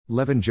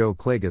Levin Joe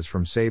Klages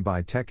from SE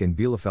Tech in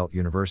Bielefeld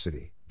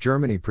University,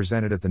 Germany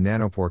presented at the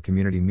Nanopore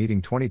Community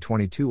Meeting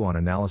 2022 on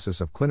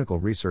analysis of clinical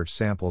research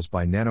samples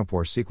by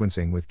nanopore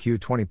sequencing with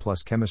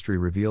Q20+ chemistry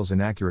reveals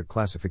inaccurate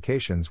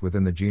classifications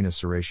within the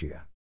genus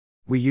Serratia.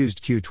 We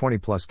used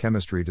Q20+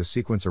 chemistry to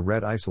sequence a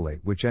red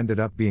isolate which ended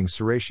up being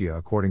Serratia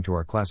according to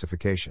our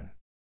classification.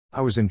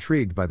 I was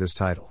intrigued by this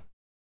title.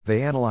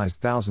 They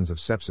analyzed thousands of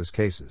sepsis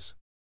cases.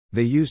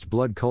 They used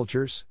blood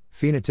cultures,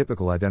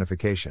 phenotypical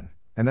identification,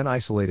 and then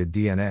isolated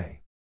DNA.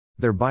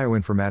 Their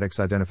bioinformatics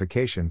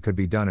identification could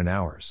be done in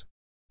hours.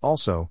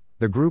 Also,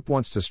 the group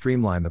wants to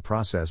streamline the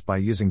process by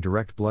using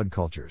direct blood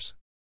cultures.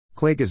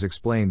 Klages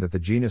explained that the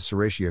genus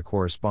Serratia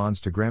corresponds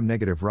to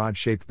gram-negative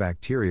rod-shaped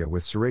bacteria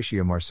with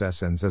Serratia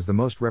marcescens as the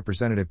most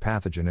representative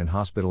pathogen in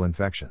hospital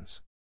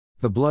infections.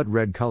 The blood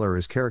red color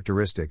is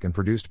characteristic and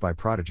produced by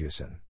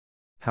protogeosin.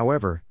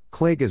 However,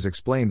 Klages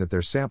explained that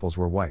their samples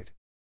were white.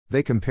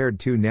 They compared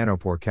two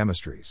nanopore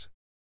chemistries.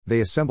 They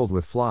assembled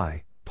with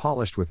fly,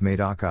 polished with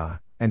Medaka,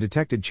 and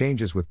detected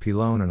changes with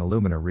Pilone and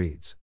Illumina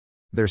reads.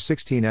 Their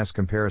 16S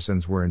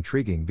comparisons were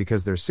intriguing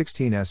because their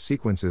 16S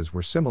sequences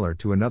were similar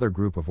to another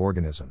group of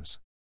organisms.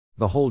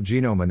 The whole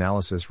genome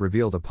analysis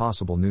revealed a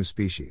possible new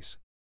species.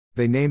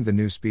 They named the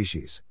new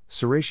species,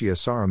 Serratia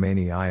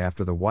sarumanii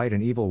after the white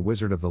and evil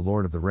wizard of the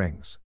Lord of the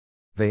Rings.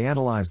 They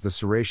analyzed the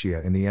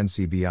Serratia in the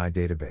NCBI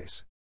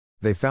database.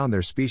 They found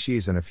their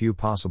species and a few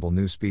possible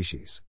new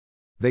species.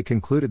 They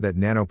concluded that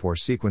nanopore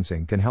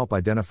sequencing can help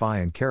identify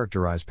and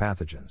characterize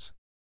pathogens.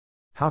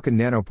 How can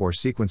nanopore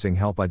sequencing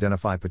help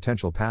identify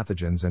potential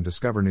pathogens and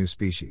discover new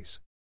species?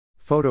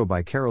 Photo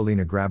by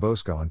Karolina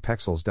Grabowska on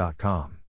Pexels.com.